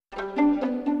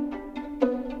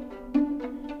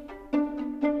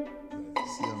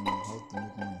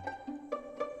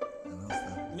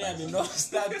me not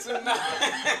start tonight.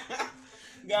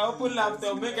 Guy, open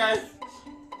laptop, make I.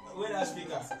 Where that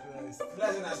speaker?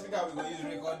 Plus, in a speaker, we go use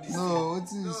record this. No, what is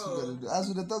speaker do? As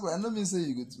we dey talk, I no mean say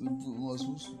you go to must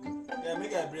put speaker. Yeah,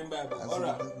 make I bring Bible.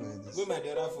 Alright. Go my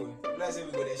the other phone. Plus, say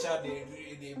we go dey shout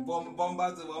the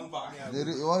bomber to bumper.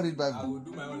 You want read I Bible? will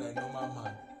do my own like normal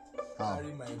man. How?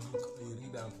 Carry my book, they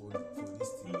read them for this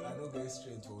thing. I don't get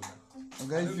straight for that.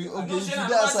 Okay, if you share dey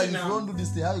am outside, if now. you wan do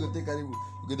this thing, how you go take carry book?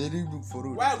 You go dey read book for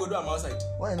road. Why I go do am outside?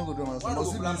 Why you no go do am Why outside? I Must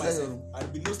go you be plan inside your myself? room? I'll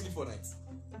be no sleep for night.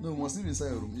 No, must you be inside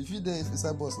your room? If you dey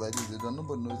inside bus like this, they don't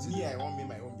nobody knows Me, you. I want me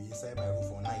my own be inside my room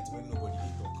for night when nobody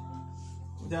dey talk.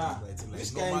 Yeah.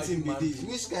 Which kind thing be this?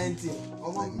 Which kind thing?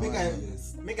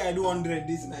 Make I do 100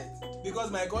 this night. Because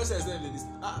my conscience say like this.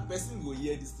 Person go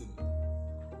hear this thing.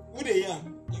 Who dey hear?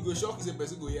 You go shock say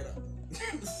person go hear am.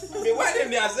 But why dem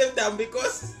dey accept am?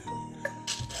 Because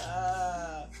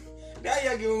that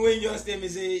year give when you just tell me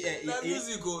say Na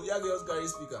music o, you just carry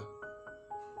speaker.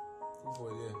 Go for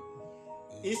there.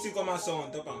 he still come out song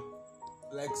on top am.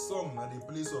 Like some na dey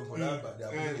play song for that but they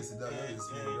are playing sit down just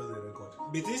dey just dey record.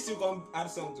 But he still come add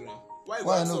song to am. Why you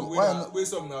Why add no- song why no- wey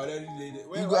song na already dey there?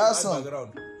 You go add song.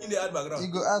 background. In the add background.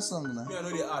 You go add song now. Me I know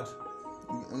they add.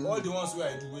 All the ones wey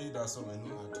I do wey that song I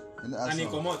know add. And he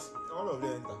comot. All of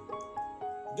them enter.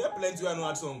 Get plenty wey I know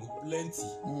add song o, plenty.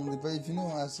 But if you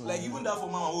know add song, Like even that for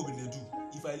mama wey been dey do,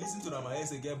 if I lis ten to them my head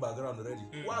say get background already,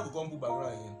 why I go come put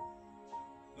background again?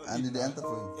 No and need they na. enter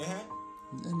for you.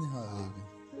 Anyhow, baby.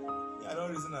 I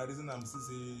don't reason am still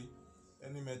say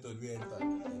any method wey enter, I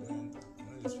don't enter. I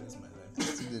no dey stress my life.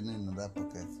 Still dey in that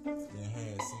pocket.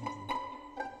 Simple.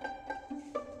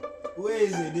 Where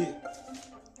is the day?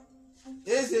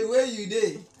 Eze, where you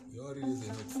dey? You already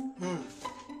say it.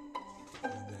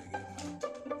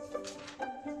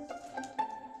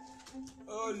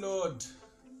 Oh Lord.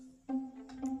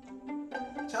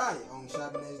 Chai on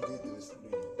sharpness day to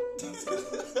sleep.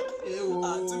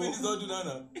 2 minutes don't do that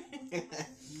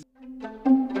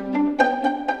now.